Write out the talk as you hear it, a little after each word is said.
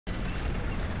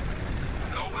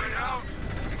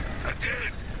did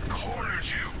it. Cornered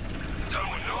you. Done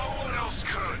what no one else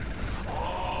could.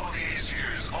 All these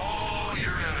years, all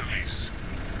your enemies.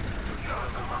 But none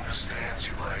of them understands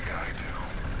you like I do.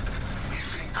 You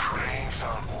think Crane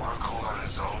found Oracle on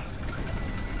his own?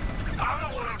 I'm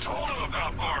the one who told him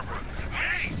about Barbara.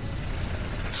 Me!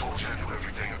 I told you I knew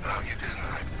everything about you, didn't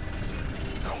I?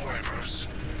 Don't worry, Bruce.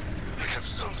 I kept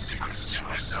some secrets to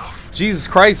myself. Jesus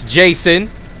Christ, Jason!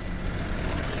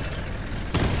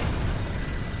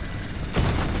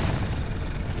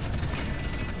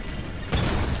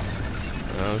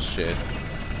 Oh shit.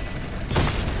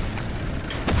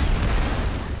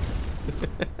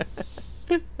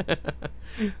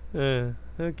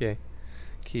 Okay.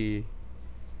 Key.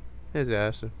 That's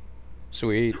awesome.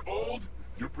 Sweet. You're old,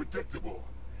 you're predictable,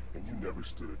 and you never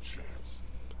stood a chance.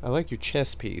 I like your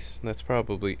chest piece. That's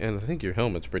probably, and I think your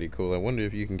helmet's pretty cool. I wonder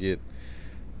if you can get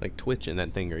like Twitch in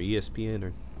that thing, or ESPN,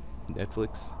 or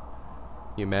Netflix.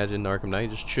 You imagine Arkham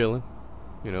Knight just chilling,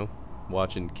 you know,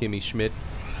 watching Kimmy Schmidt.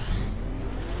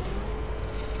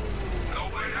 No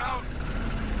way out.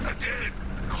 I did it.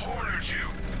 Cornered you.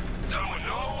 Done what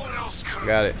no one else could.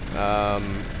 Got it.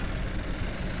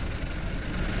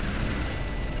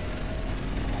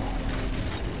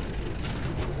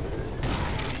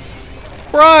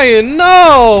 Brian,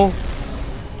 no!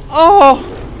 Oh,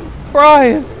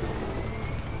 Brian.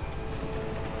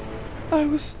 I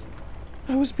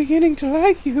was beginning to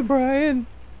like you, Brian.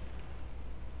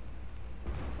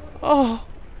 Oh.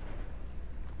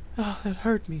 Oh, that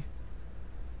hurt me.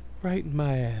 Right in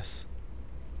my ass.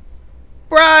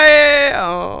 Brian!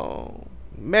 Oh,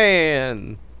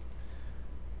 man.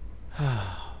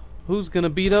 Who's gonna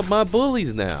beat up my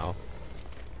bullies now?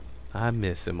 I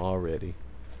miss him already.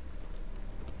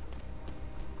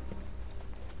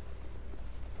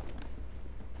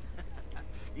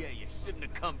 Yeah, you shouldn't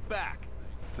have come back.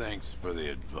 Thanks for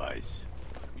the advice.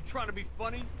 You trying to be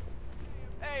funny?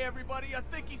 Hey, everybody, I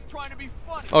think he's trying to be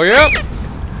funny. Oh, yeah?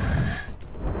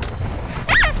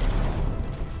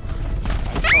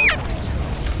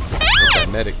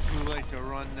 Okay, medic. Too late to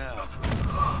run now.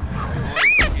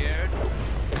 Boys scared?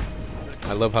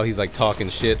 I love how he's like talking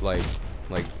shit, like,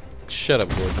 shut up,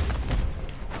 Gordon.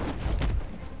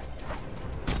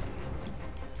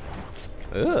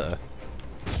 Ugh.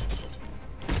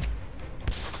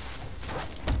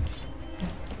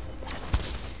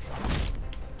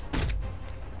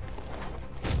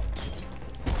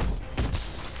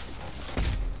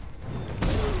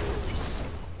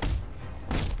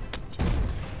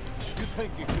 You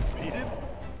think you could beat him?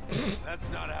 That's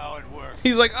not how it works.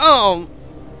 He's like, oh,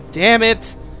 damn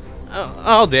it.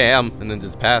 Oh, damn. And then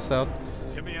just pass out.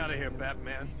 Get me out of here,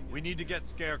 Batman. We need to get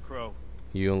Scarecrow.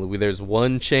 There's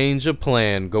one change of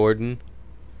plan, Gordon.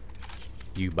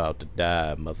 You about to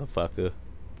die, motherfucker.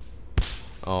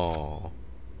 Oh,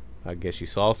 I guess you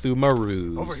saw through my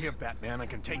ruse. Over here, Batman. I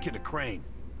can take you to Crane.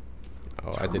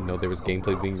 Oh, I didn't know there was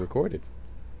gameplay being recorded.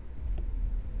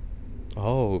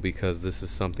 Oh, because this is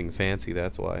something fancy,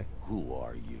 that's why. Who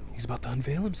are you? He's about to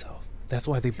unveil himself. That's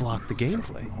why they blocked the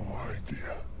gameplay. No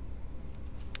idea.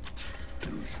 Do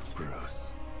you, Bruce?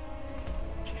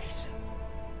 Jason.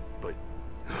 But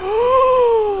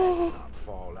let's not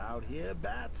fall out here,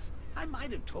 Bats. I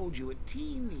might have told you a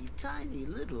teeny tiny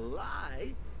little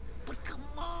lie, but come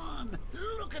on,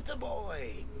 look at the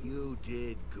boy. You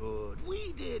did good.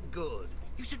 We did good.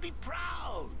 You should be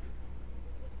proud.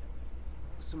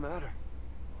 What's the matter?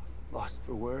 Lost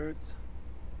for words?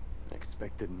 I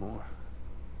expected more.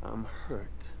 I'm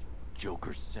hurt.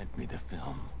 Joker sent me the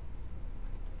film.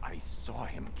 I saw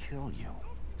him kill you.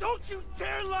 Don't you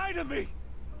dare lie to me!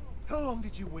 How long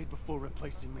did you wait before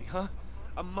replacing me, huh?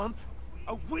 A month?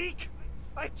 A week?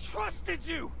 I trusted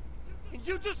you! And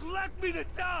you just left me to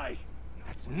die!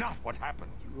 That's not what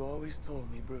happened. You always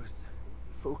told me, Bruce.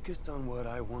 Focus on what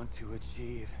I want to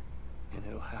achieve, and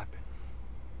it'll happen.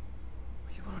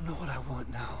 You wanna know what I want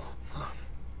now? Huh?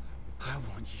 I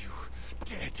want you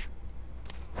dead.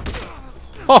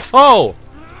 Ho ho!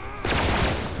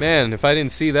 Man, if I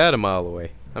didn't see that a mile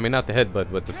away. I mean, not the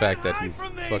headbutt, but the fact that he's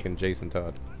fucking Jason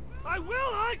Todd. I will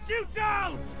hunt you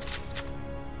down!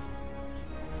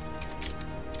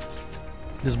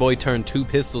 This boy turned 2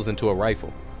 pistols into a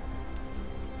rifle.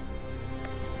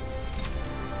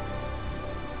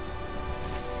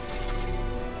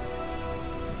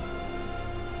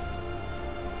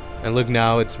 And look,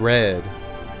 now it's red.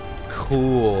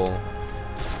 Cool.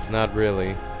 Not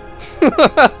really.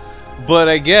 But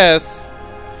I guess.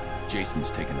 Jason's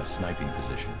taken a sniping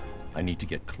position. I need to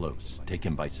get close. Take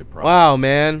him by surprise. Wow,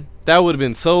 man. That would have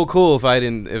been so cool if I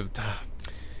didn't.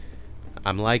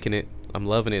 I'm liking it. I'm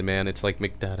loving it, man. It's like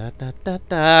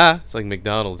It's like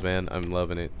McDonald's, man. I'm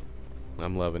loving it.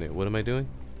 I'm loving it. What am I doing?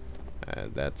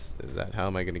 Is that how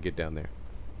am I gonna get down there?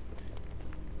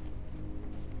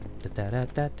 Did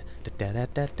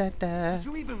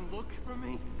you even look for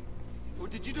me? Or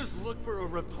did you just look for a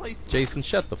replacement? Jason,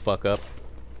 shut the fuck up.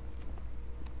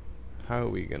 How are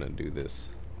we gonna do this?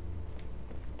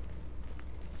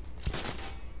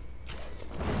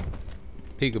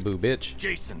 Peekaboo, bitch.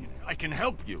 Jason, I can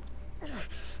help you.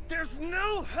 There's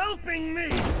no helping me!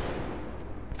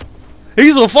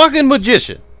 He's a fucking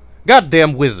magician.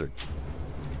 Goddamn wizard.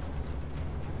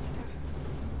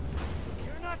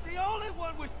 You're not the only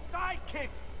one with sidekicks!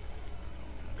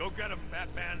 Go get him,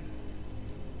 Batman.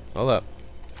 Hold up.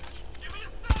 Give me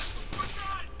a sec. One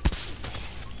guy.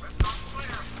 Rest on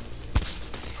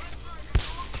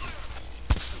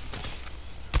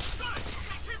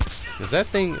clear. Is that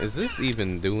thing, is this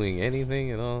even doing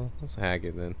anything at all? Let's hack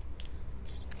it then.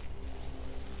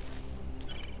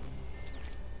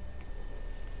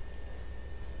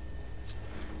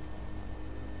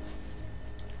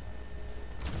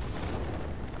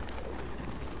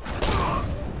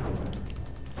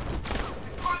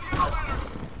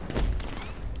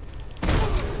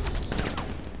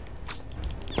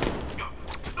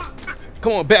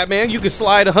 Come on, Batman, you can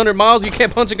slide 100 miles, you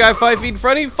can't punch a guy 5 feet in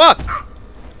front of you? Fuck!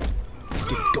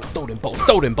 Go, throw them bows,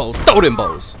 throw them bows, throw them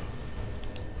bows!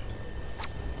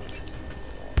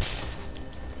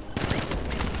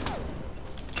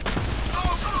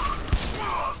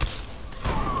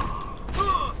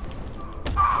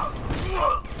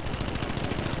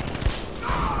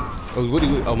 Oh, what do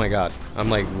you, oh my god.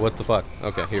 I'm like, what the fuck?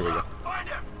 Okay, here we go.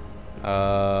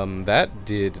 That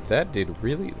did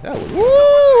really, that was,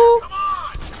 woo!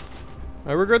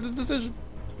 I regret this decision.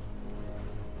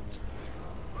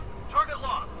 Target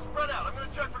lost. Spread out. I'm gonna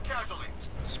check for casualties.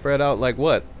 Spread out like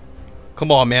what?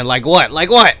 Come on, man, like what?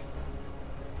 Like what?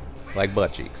 Like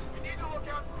butt cheeks. We need to look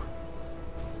out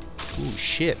for Ooh,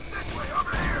 shit. this way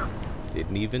over here.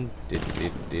 Didn't even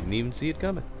see it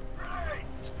coming. Grenade.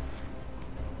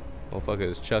 Motherfucker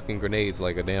is chucking grenades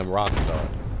like a damn rock star.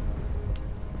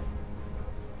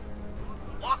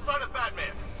 Lost sight of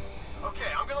Batman.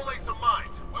 Okay, I'm gonna lay some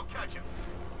mines. We'll catch him.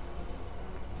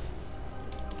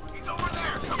 He's over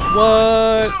there. Come on.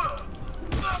 What?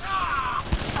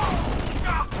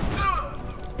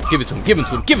 Give it to him, give it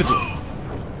to him, give it to him!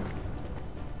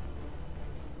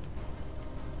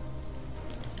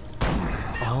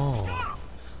 Oh.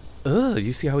 Ugh,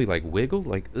 you see how he like wiggled?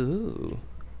 Like, ooh.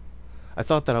 I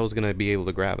thought that I was gonna be able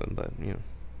to grab him, but, you know,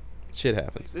 shit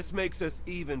happens. This makes us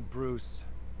even, Bruce.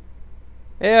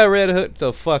 Yeah, Red Hood,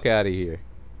 the fuck out of here.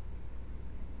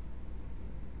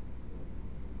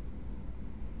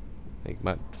 Like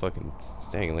my fucking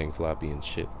dangling floppy and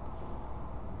shit.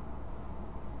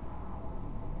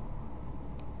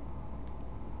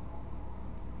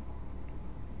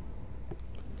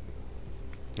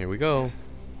 Here we go.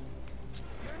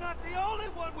 You're not the only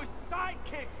one with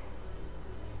sidekicks!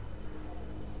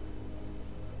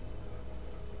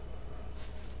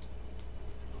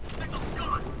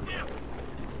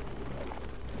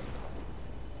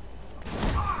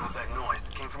 What was that noise?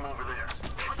 It came from over there.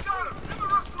 I got him! In the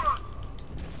restaurant!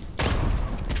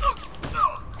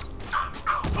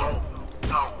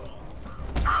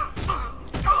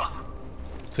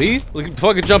 See? Look at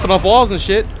fucking jumping off walls and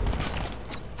shit.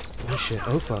 Oh shit,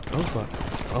 oh fuck, oh fuck,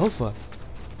 oh fuck.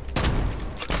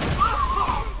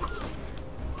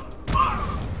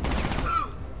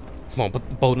 Come on, put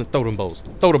the bow and throw them bows.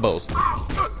 Throw the bows.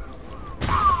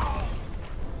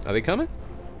 Are they coming?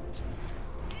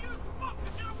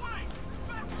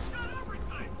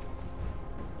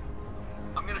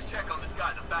 I'm gonna check on this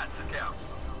guy the bat took out.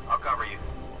 I'll cover you.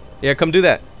 Yeah, come do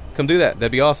that. Come do that.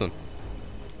 That'd be awesome.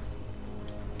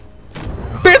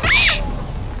 Bitch!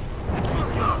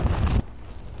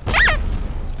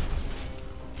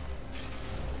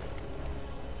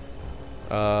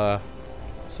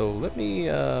 So let me,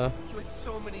 You had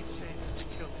so many chances to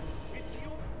kill him. It's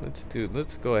you.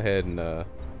 let's go ahead and,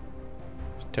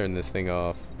 turn this thing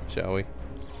off, shall we?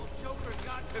 Joker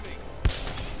got to me.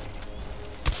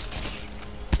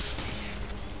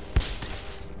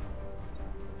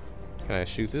 Can I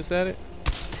shoot this at it?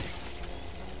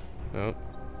 No.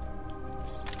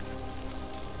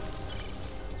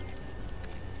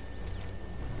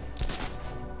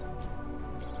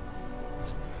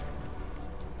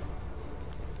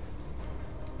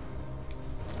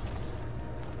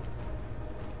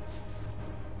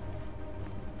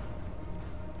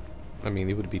 I mean,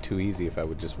 it would be too easy if I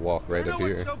would just walk right You know up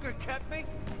where here. Joker kept me?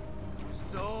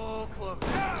 So close.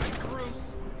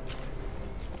 Bruce.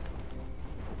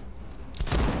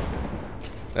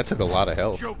 That took a lot of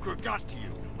health. Joker got to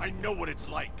you. I know what it's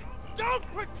like. Don't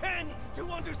pretend to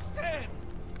understand.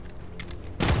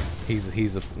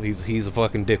 He's a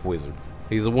fucking dick wizard.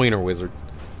 He's a wiener wizard.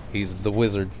 He's the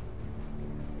wizard.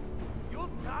 You'll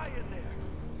die in there.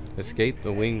 Escape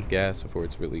the wing gas before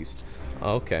it's released.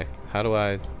 Okay. How do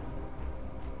I...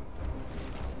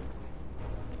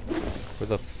 Where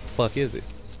the fuck is it?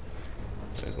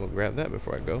 I'll grab that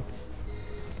before I go.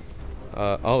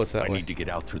 Oh, it's that way. I need to get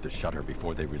out through the shutter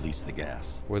before they release the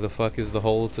gas. Where the fuck is the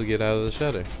hole to get out of the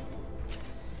shutter?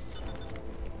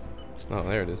 Oh,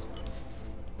 there it is.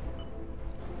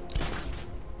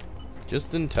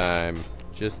 Just in time.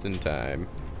 Just in time.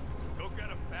 Go get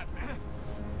him, Batman.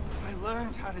 I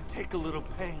learned how to take a little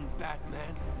pain,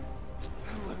 Batman.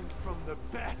 I learned from the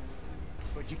best.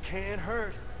 But you can't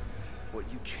hurt what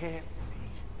you can't see.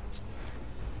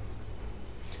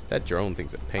 That drone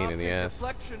thing's a pain in the ass.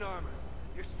 Deflection armor.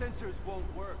 Your sensors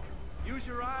won't work. Use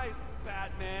your eyes,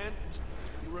 Batman.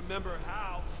 You remember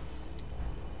how.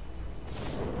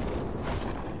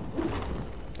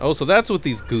 Oh, so that's what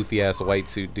these goofy ass white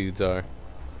suit dudes are.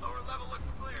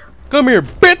 Come here,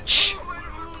 bitch!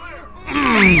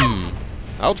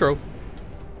 Outro.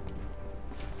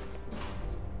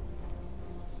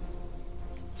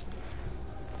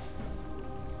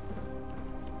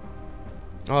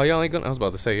 Oh, y'all ain't gonna. I was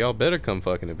about to say, y'all better come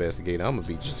fucking investigate. I'm gonna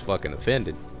be just fucking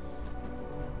offended.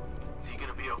 Is he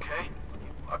gonna be okay?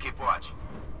 I'll keep watch.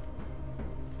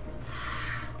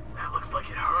 That looks like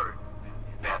it hurt.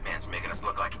 Batman's making us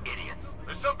look like idiots.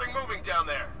 There's something moving down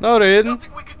there. No, there isn't.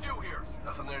 Nothing we could do here.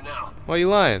 Nothing there now. Why you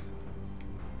lying?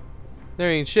 There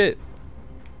ain't shit.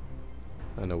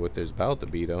 I know what there's about to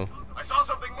be, though. I saw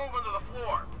something move under the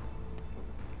floor.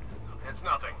 It's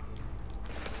nothing.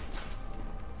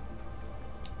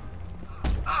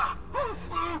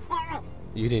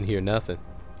 You didn't hear nothing.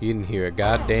 You didn't hear a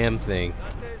goddamn thing.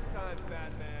 Not this time,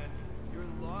 Batman. You're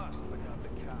lost without the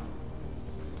cow.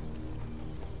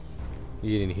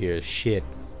 You didn't hear shit.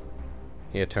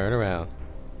 Here, turn around.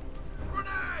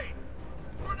 Grenade!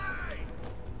 Grenade!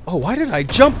 Oh, why did I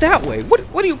jump that way? What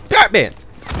are you, Batman?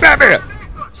 Batman!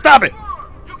 Stop it!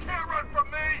 You can't run from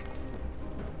me!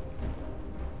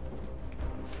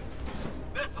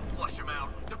 This'll flush him out.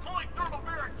 Deploying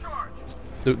thermobaric charge.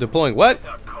 Deploying what?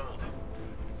 Out cold.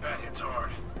 That hits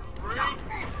hard. 3,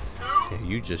 2, Yeah,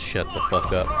 you just shut the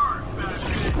fuck up.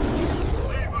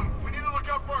 We need to look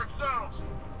out for ourselves.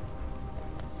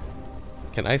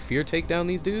 Can I fear take down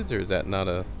these dudes, or is that not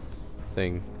a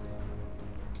thing?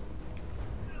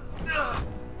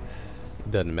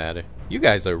 Doesn't matter. You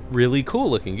guys are really cool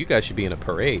looking. You guys should be in a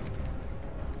parade.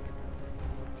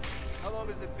 How long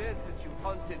has it been since you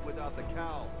hunted without the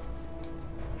cow?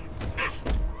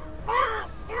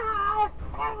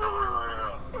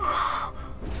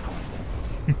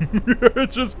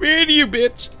 It's just me and you,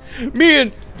 bitch. Me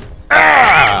and...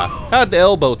 Ah! How'd the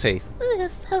elbow taste?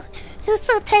 It's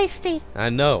so tasty. I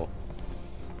know.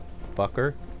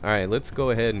 Fucker. Alright, let's go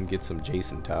ahead and get some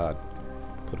Jason Todd.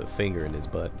 Put a finger in his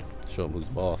butt. Show him who's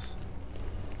boss.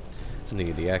 I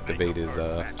need to deactivate his,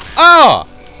 Oh!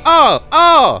 Oh!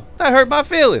 Oh! That hurt my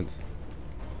feelings!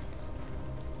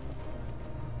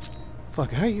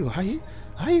 Fuck, how you gonna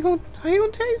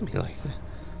tase me like that?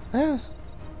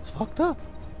 That's fucked up.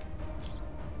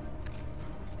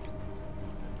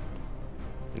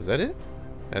 Is that it?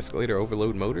 Escalator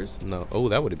overload motors? No. Oh,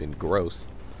 that would have been gross.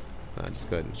 Just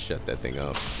go ahead and shut that thing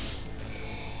off.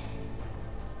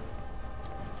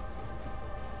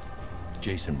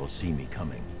 Jason will see me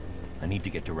coming. I need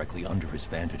to get directly under his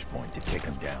vantage point to take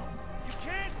him down. You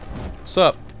can't What's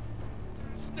up?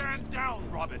 stand down,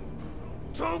 Robin.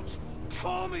 Don't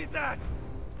call me that.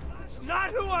 It's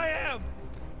not who I am.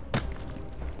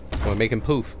 Wanna make him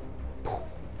poof.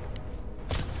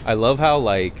 I love how,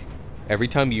 like, every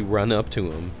time you run up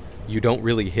to him, you don't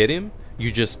really hit him.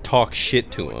 You just talk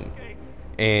shit to him.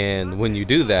 And when you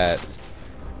do that,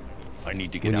 I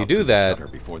need to get when you out do through that, the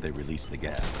shutter before they release the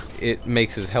gas. it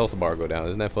makes his health bar go down.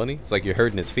 Isn't that funny? It's like you're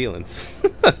hurting his feelings.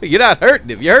 You're not hurting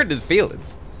him. You're hurting his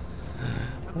feelings.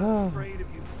 I'm not afraid of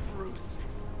you, Bruce.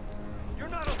 You're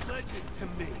not a legend to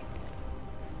me.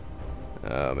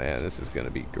 Oh man, this is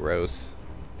gonna be gross.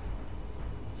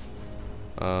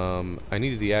 I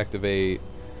need to deactivate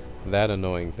that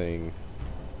annoying thing.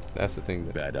 That's the thing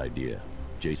that... Bad idea.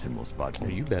 Jason will spot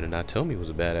me. You better not tell me it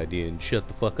was a bad idea and shut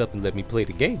the fuck up and let me play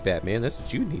the game, Batman. That's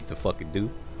what you need to fucking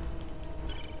do.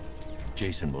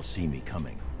 Jason will see me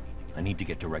coming. I need to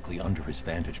get directly under his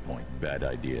vantage point. Bad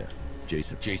idea.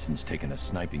 Jason's taken a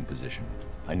sniping position.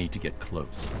 I need to get close.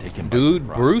 Take him by Dude,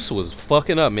 surprise. Bruce was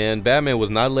fucking up, man. Batman was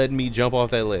not letting me jump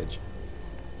off that ledge.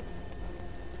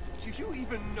 Do you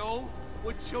even know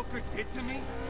what Joker did to me?